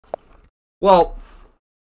Well,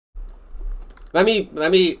 let me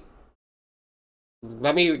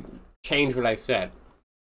change what I said.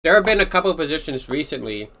 There have been a couple of positions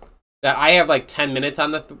recently that I have like 10 minutes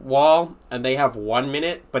on the wall, and they have 1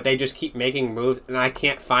 minute, but they just keep making moves, and I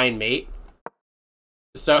can't find mate.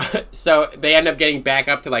 So they end up getting back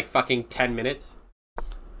up to like fucking 10 minutes.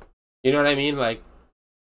 You know what I mean? Like,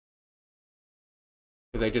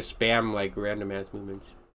 because they just spam like random ass movements.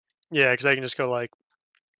 Yeah, because I can just go like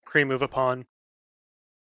pre-move a pawn.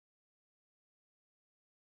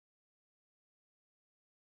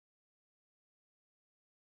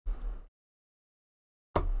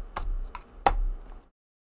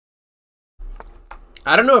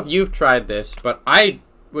 I don't know if you've tried this, but I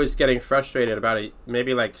was getting frustrated about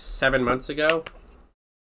maybe like 7 months ago.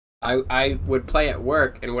 I would play at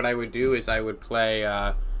work, and what I would do is I would play.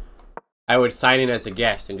 I would sign in as a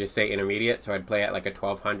guest and just say intermediate, so I'd play at like a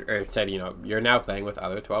 1200, or it said, you're now playing with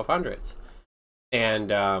other 1200s,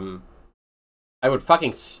 and I would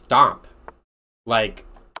fucking stomp, like,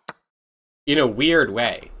 in a weird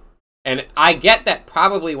way, and I get that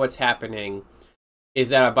probably what's happening is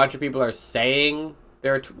that a bunch of people are saying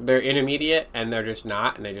they're intermediate and they're just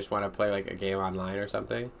not, and they just want to play like a game online or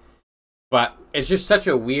something. But it's just such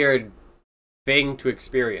a weird thing to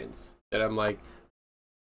experience that I'm like,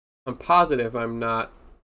 I'm positive I'm not.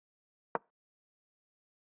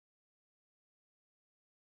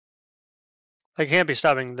 I can't be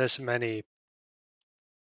stopping this many,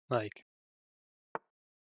 like,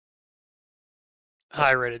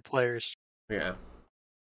 high-rated players. Yeah.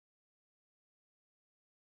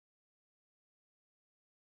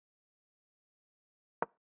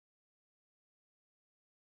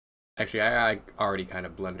 Actually, I already kind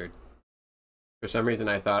of blundered. For some reason,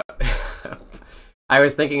 I thought I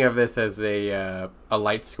was thinking of this as a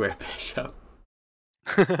light square bishop,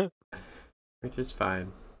 which is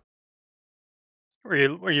fine.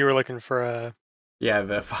 You were looking for a Yeah,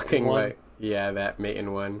 the fucking one? like, yeah, that mate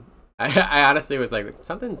in one. I honestly was like,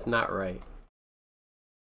 something's not right.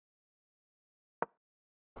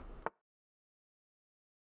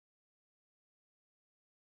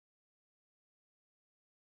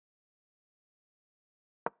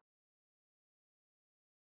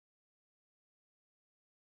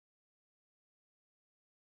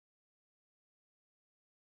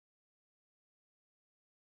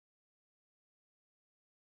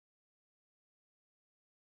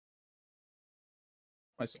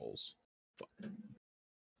 My souls.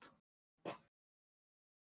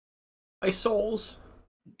 My souls.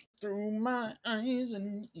 Through my eyes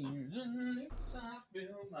and ears and lips, I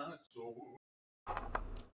feel my soul.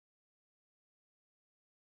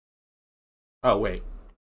 Oh wait.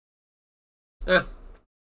 Eh.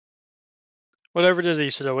 Whatever it is that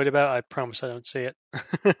you said to wait about, I promise I don't see it.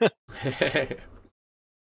 Eh.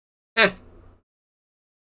 I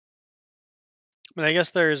mean, I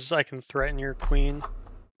guess I can threaten your queen,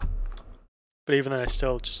 but even then I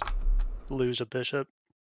still just lose a bishop.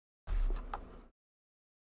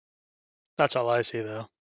 That's all I see, though.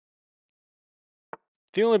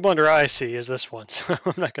 The only blunder I see is this one, so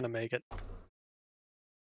I'm not going to make it.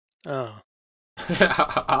 Oh.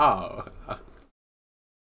 Oh.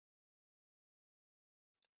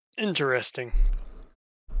 Interesting.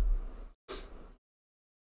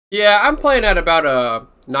 Yeah, I'm playing at about a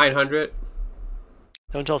 900.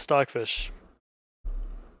 Don't tell Stockfish.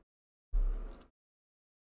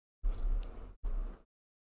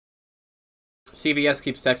 CVS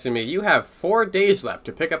keeps texting me, you have 4 days left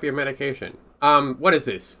to pick up your medication. What is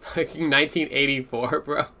this? Fucking 1984,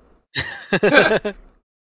 bro?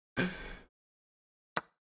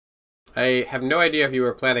 I have no idea if you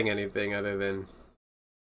were planning anything other than...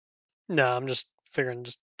 No, I'm just figuring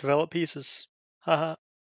just develop pieces. Haha.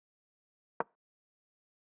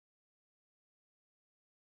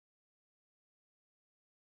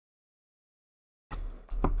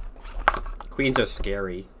 Queens are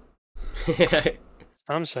scary.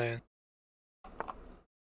 I'm saying.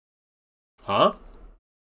 Huh?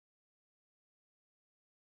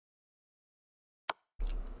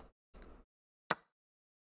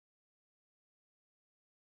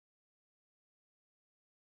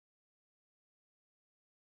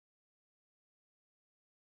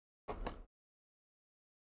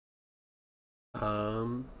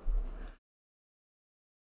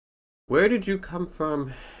 Where did you come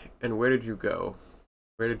from, and where did you go?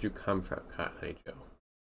 Where did you come from, Cotton Joe?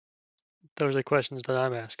 Those are questions that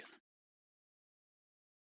I'm asking.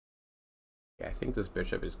 Yeah, I think this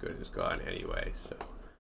bishop is good as gone anyway, so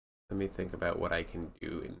let me think about what I can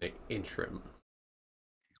do in the interim.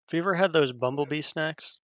 Have you ever had those bumblebee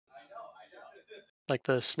snacks? Like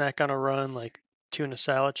the snack on a run, like tuna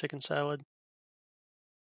salad, chicken salad?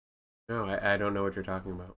 No, I don't know what you're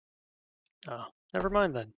talking about. Oh, never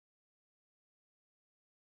mind then.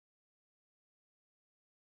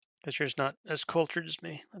 Guess you're just not as cultured as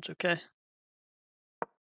me. That's okay. I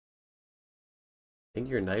think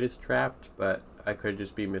your knight is trapped, but I could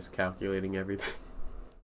just be miscalculating everything.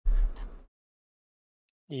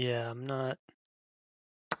 Yeah, I'm not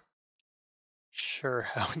sure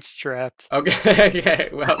how it's trapped. Okay, okay,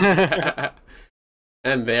 well,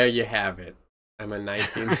 and there you have it. I'm a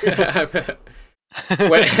 19.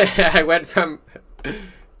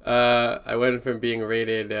 I went from being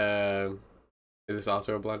rated. Is this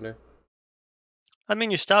also a blunder? I mean,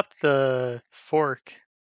 you stopped the fork.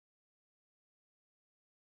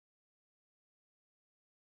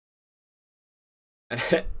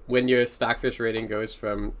 When your Stockfish rating goes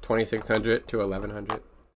from 2600 to 1100.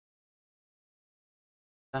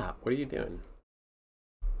 Stop! What are you doing?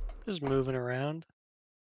 Just moving around.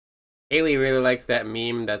 Haley really likes that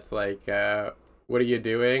meme that's like, "What are you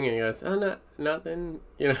doing?" And he goes, "Oh, nothing."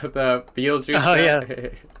 You know, the Beetlejuice. Oh yeah,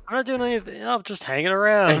 I'm not doing anything. I'm just hanging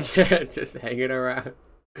around. Just hanging around.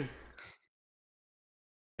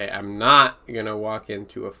 Okay, I'm not gonna walk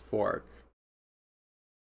into a fork.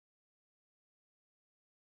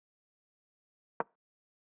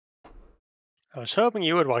 I was hoping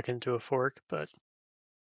you would walk into a fork, but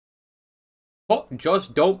Oh,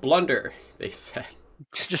 just don't blunder, they said.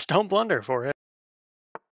 just don't blunder for it.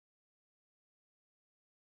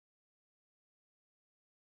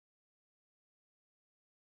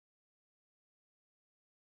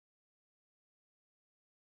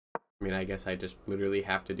 I mean, I guess I just literally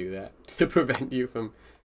have to do that to prevent you from.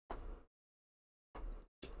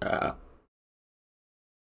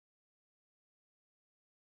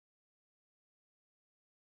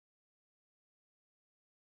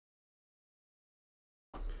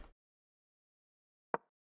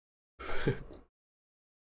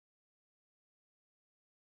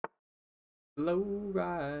 Low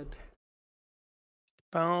ride.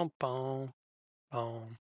 Boom, boom,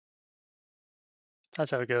 boom.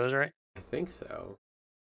 That's how it goes, right? I think so.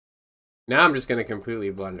 Now I'm just gonna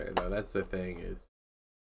completely blunder, though. That's the thing is.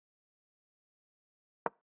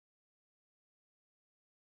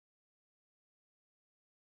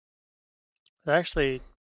 It actually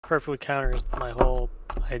perfectly counters my whole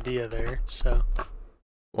idea there. So.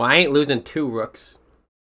 Well, I ain't losing 2 rooks.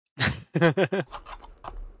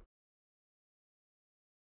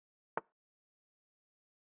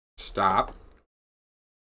 Stop.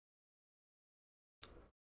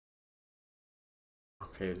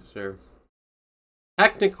 Okay, sir.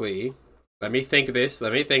 Technically, let me think this.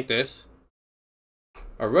 Let me think this.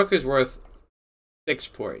 A rook is worth 6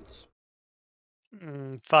 points.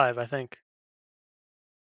 5, I think.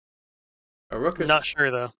 A rook I'm is. not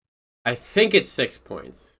sure though. I think it's 6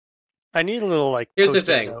 points. I need a little like Here's the post-it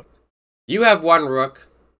thing. note. You have 1 rook.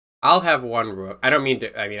 I'll have 1 rook. I don't mean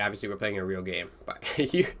to. I mean, obviously, we're playing a real game, but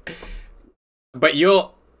you. But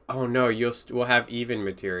you'll. Oh no, we'll have even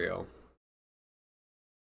material.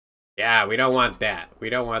 Yeah, we don't want that. We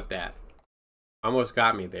don't want that. Almost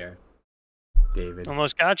got me there, David.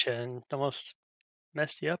 Almost gotcha and almost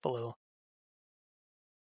messed you up a little.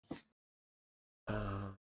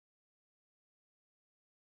 Uh,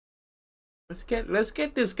 let's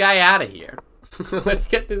get this guy out of here. Let's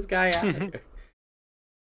get this guy out of here.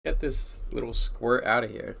 Get this little squirt out of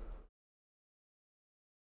here.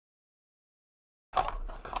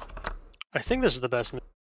 I think this is the best move.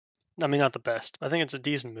 I mean, not the best. I think it's a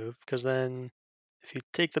decent move because then if you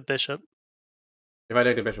take the bishop, If I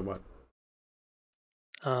take the bishop, what?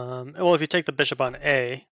 well, if you take the bishop on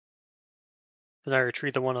A, then I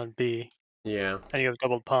retreat the one on B, Yeah. and you have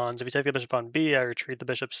doubled pawns. If you take the bishop on B, I retreat the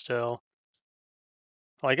bishop still.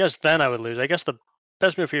 Well, I guess then I would lose. I guess the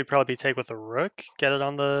best move for you would probably be take with a rook, get it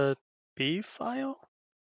on the B file.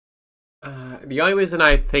 The only reason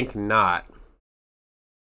I think not.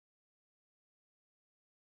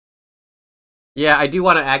 Yeah, I do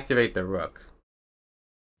want to activate the rook.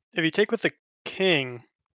 If you take with the king,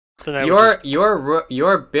 then I would just...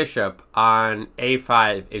 Your bishop on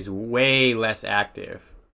A5 is way less active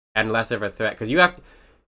and less of a threat because you have to,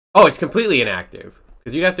 oh, it's completely inactive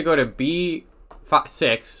because you'd have to go to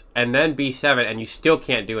B6 and then B7 and you still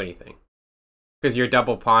can't do anything because you're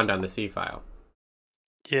double pawned on the C file.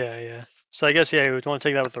 Yeah, yeah. So I guess, yeah, you would want to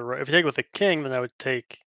take that with the rook. If you take with the king, then I would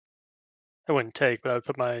take... I wouldn't take, but I would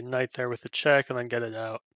put my knight there with the check and then get it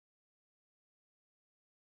out.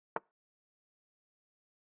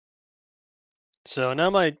 So now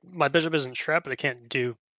my bishop isn't trapped, but it can't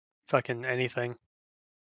do fucking anything.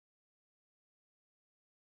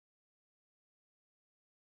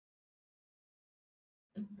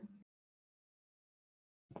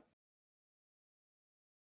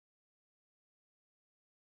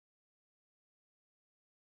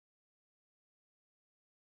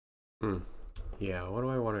 Hmm. Yeah, what do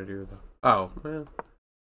I want to do though? Oh, well.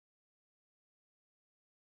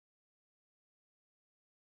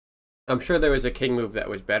 I'm sure there was a king move that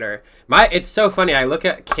was better. It's so funny. I look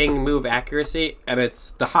at king move accuracy, and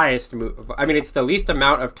it's the highest move. I mean, it's the least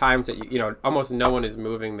amount of times that you know almost no one is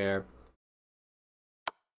moving there.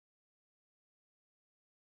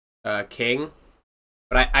 King,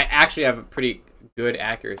 but I actually have a pretty good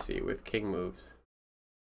accuracy with king moves.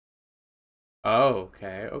 Oh,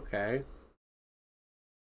 okay, okay.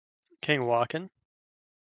 King walking.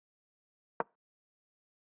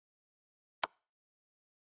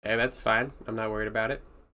 Hey, that's fine. I'm not worried about it.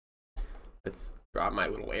 Let's draw my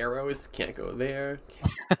little arrows. Can't go there.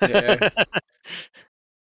 Can't go there.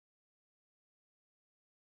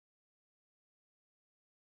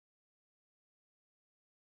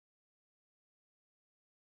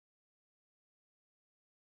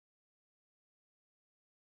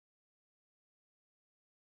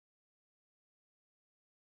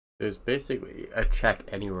 There's basically a check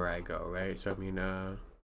anywhere I go, right? So I mean,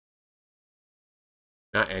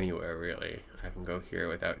 not anywhere really. I can go here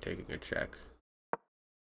without taking a check.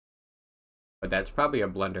 But that's probably a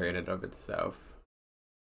blunder in and of itself.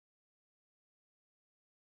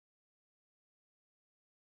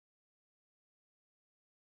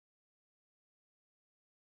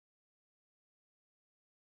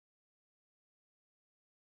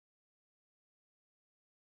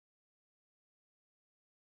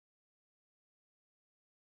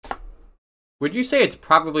 Would you say it's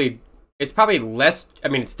probably less, I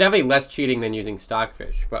mean, it's definitely less cheating than using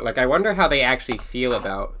Stockfish, but like I wonder how they actually feel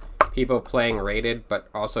about people playing rated but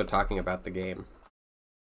also talking about the game.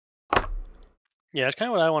 Yeah, it's kind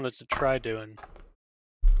of what I wanted to try doing.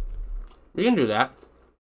 We can do that.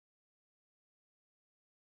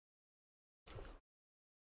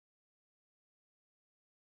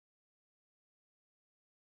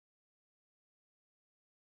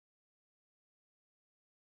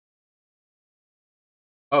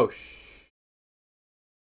 Oh, shit.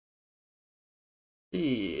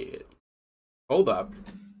 Hold up.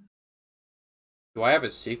 Do I have a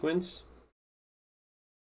sequence?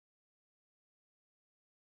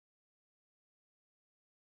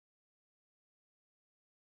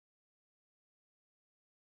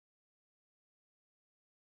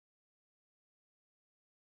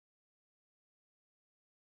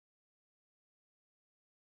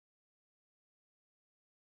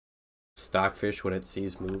 Stockfish when it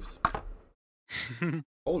sees moves.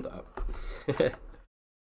 Hold up.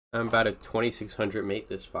 I'm about a 2600 mate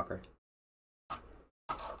this fucker.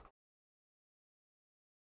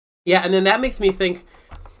 Yeah, and then that makes me think,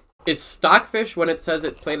 is Stockfish, when it says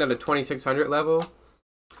it played at a 2600 level,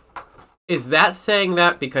 is that saying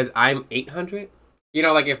that because I'm 800? You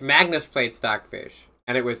know, like if Magnus played Stockfish,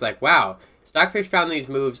 and it was like, wow, Stockfish found these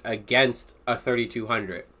moves against a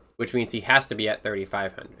 3200, which means he has to be at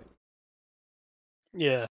 3500.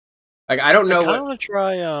 Yeah. Like, I don't I know kind of what... want to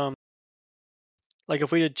try, like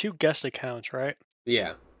if we did 2 guest accounts, right?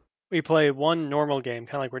 Yeah. We play one normal game,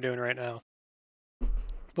 kind of like we're doing right now.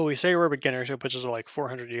 But we say we're beginners, so it puts us at like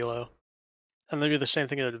 400 elo. And then do the same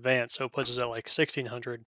thing in advanced, so it puts us at like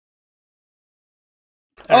 1600.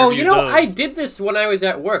 And Oh, you review know, those. I did this when I was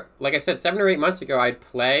at work. Like I said, 7 or 8 months ago, I'd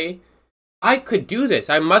play. I could do this.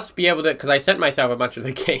 I must be able to, because I sent myself a bunch of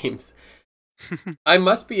the games. I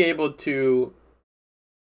must be able to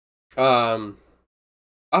um,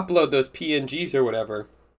 upload those PNGs or whatever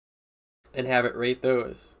and have it rate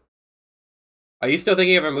those. Are you still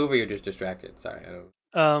thinking of a move or you're just distracted? Sorry, I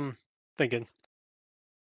don't... Thinking.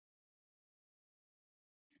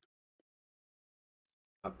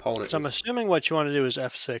 Opponent So I'm is assuming what you want to do is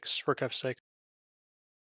F6, rook F6.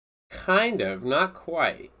 kind of, not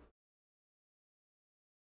quite.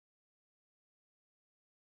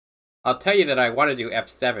 I'll tell you that I want to do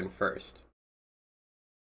F7 first.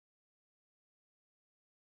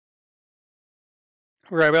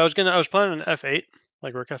 Right, but I was planning an F8,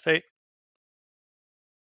 like rook F8.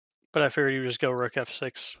 But I figured you just go rook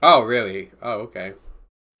F6. Oh, really? Oh, okay.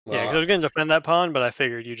 Yeah, because I Well, was going to defend that pawn, but I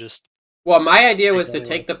figured you just well, my idea take was it to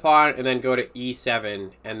anyway. take the pawn and then go to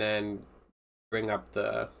E7 and then bring up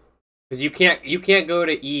the... Because you can't go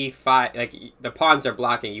to E5, like the pawns are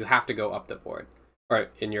blocking, you have to go up the board. Or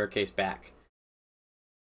in your case, back.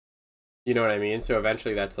 You know what I mean? So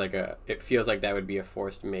eventually that's like it feels like that would be a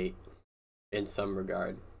forced mate in some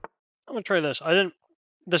regard. I'm going to try this.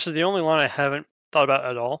 This is the only line I haven't thought about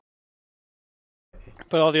at all.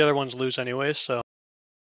 But all the other ones lose anyways, so.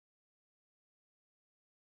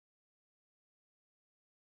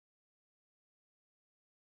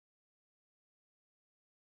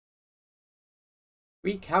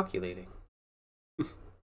 Recalculating.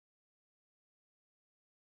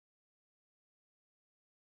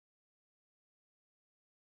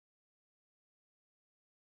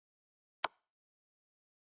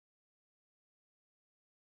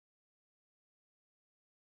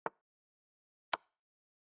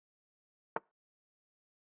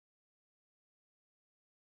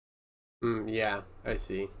 Yeah, I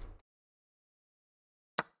see.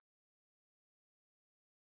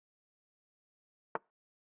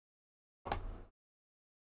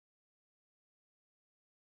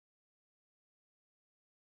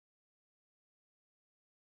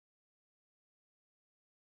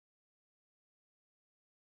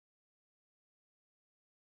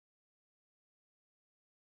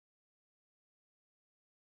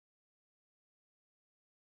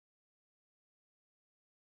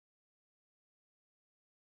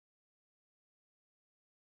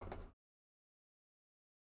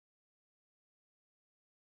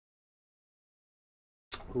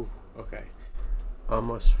 Ooh, okay.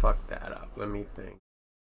 Almost fucked that up. Let me think.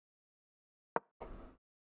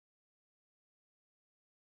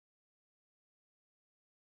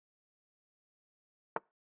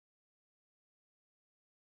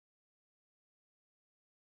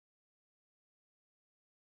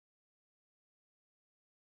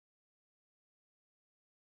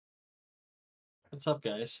 What's up,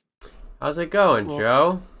 guys? How's it going, Well-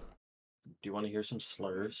 Joe? Do you want to hear some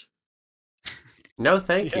slurs? No,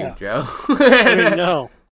 thank you, Yeah. Joe. I mean, no.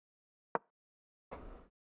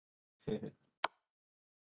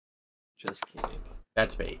 Just kidding.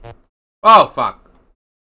 That's bait. Oh, fuck.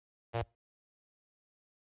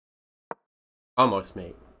 Almost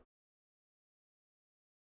mate.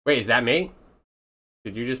 Wait, is that mate?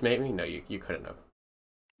 Did you just mate me? No, you couldn't have.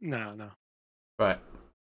 No. But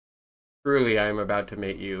truly, I am about to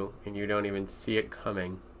mate you, and you don't even see it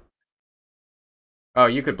coming. Oh,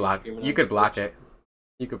 you could block. You could block it.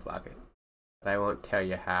 You could block it. But I won't tell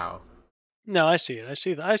you how. No, I see it.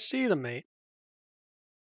 I see the mate.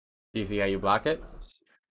 Do you see how you block it?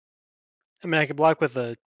 I mean, I could block with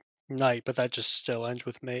a knight, but that just still ends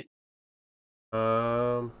with mate.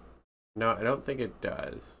 No, I don't think it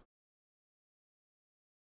does.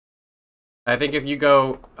 I think if you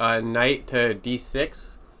go knight to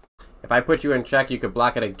d6, if I put you in check, you could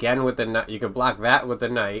block it again with the knight. You could block that with the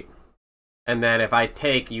knight, and then if I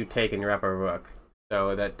take, you take, and you're up a rook.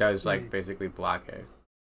 So that does like basically block it.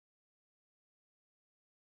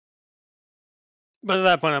 But at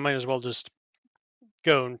that point, I might as well just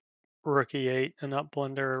go rook e8 and not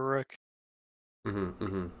blunder a rook.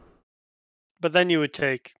 But then you would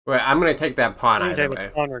take. Well, I'm gonna take that pawn You would either take way. a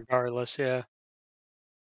pawn regardless. Yeah.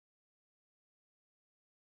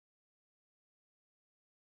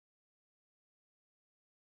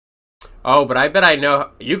 Oh, but I bet I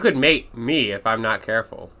know you could mate me if I'm not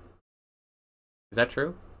careful. Is that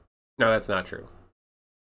true? No, that's not true.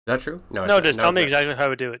 Is that true? No. No, it's just not. tell No, me it's not. exactly how I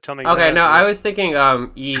would do it. Tell me. Exactly Okay, no, how to I do was thinking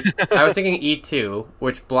I was thinking e2,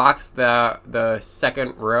 which blocks the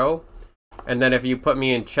second row, and then if you put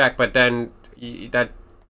me in check, but then that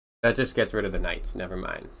just gets rid of the knights. Never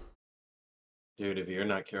mind. Dude, if you're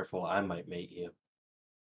not careful, I might mate you.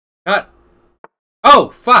 Cut. Oh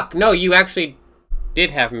fuck! No, you actually did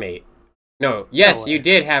have mate. No, yes, you way.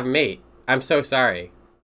 did have mate. I'm so sorry.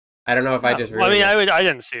 I don't know if I just. Well, I Really mean, I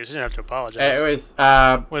didn't see it. So you didn't have to apologize. It was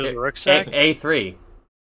Was it the rook sack? A3.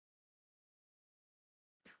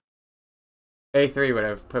 A3 would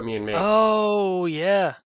have put me in mate. Oh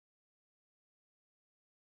yeah.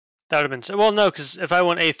 That would have been so. Well, no, because if I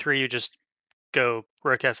went a3, you just go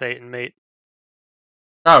rook f8 and mate.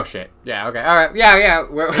 Oh shit! Yeah. Okay. All right. Yeah.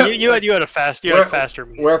 We're, You had a faster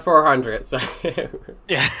mate. We're 400. So.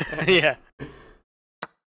 Yeah. Yeah.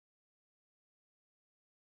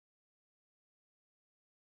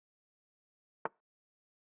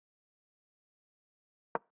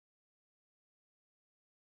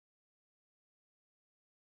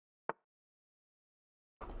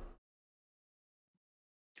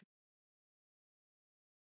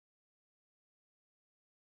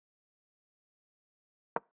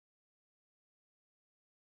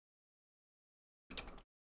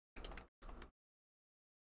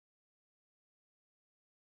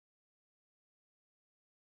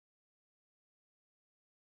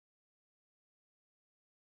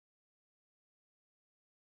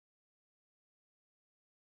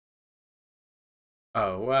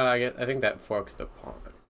 Oh well, I think that forks the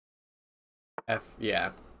pawn. F.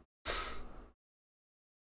 Yeah.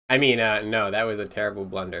 I mean, no, that was a terrible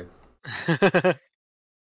blunder.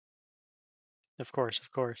 Of course,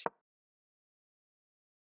 of course.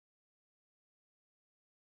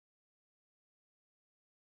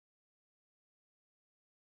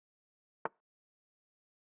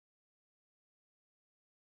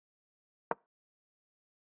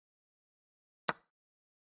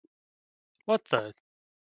 What the?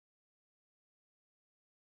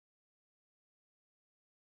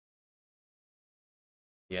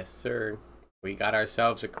 Yes, sir. We got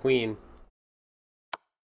ourselves a queen.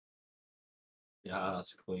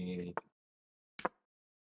 Yes, queen.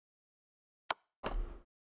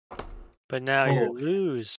 But now you're Oh.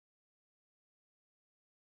 lose.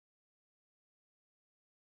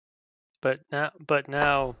 But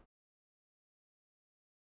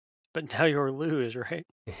now you're lose, right?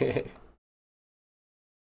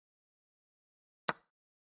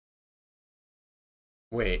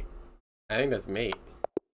 Wait, I think that's mate.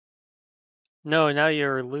 No, now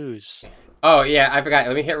you're lose. Oh yeah, I forgot.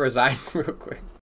 Let me hit resign real quick.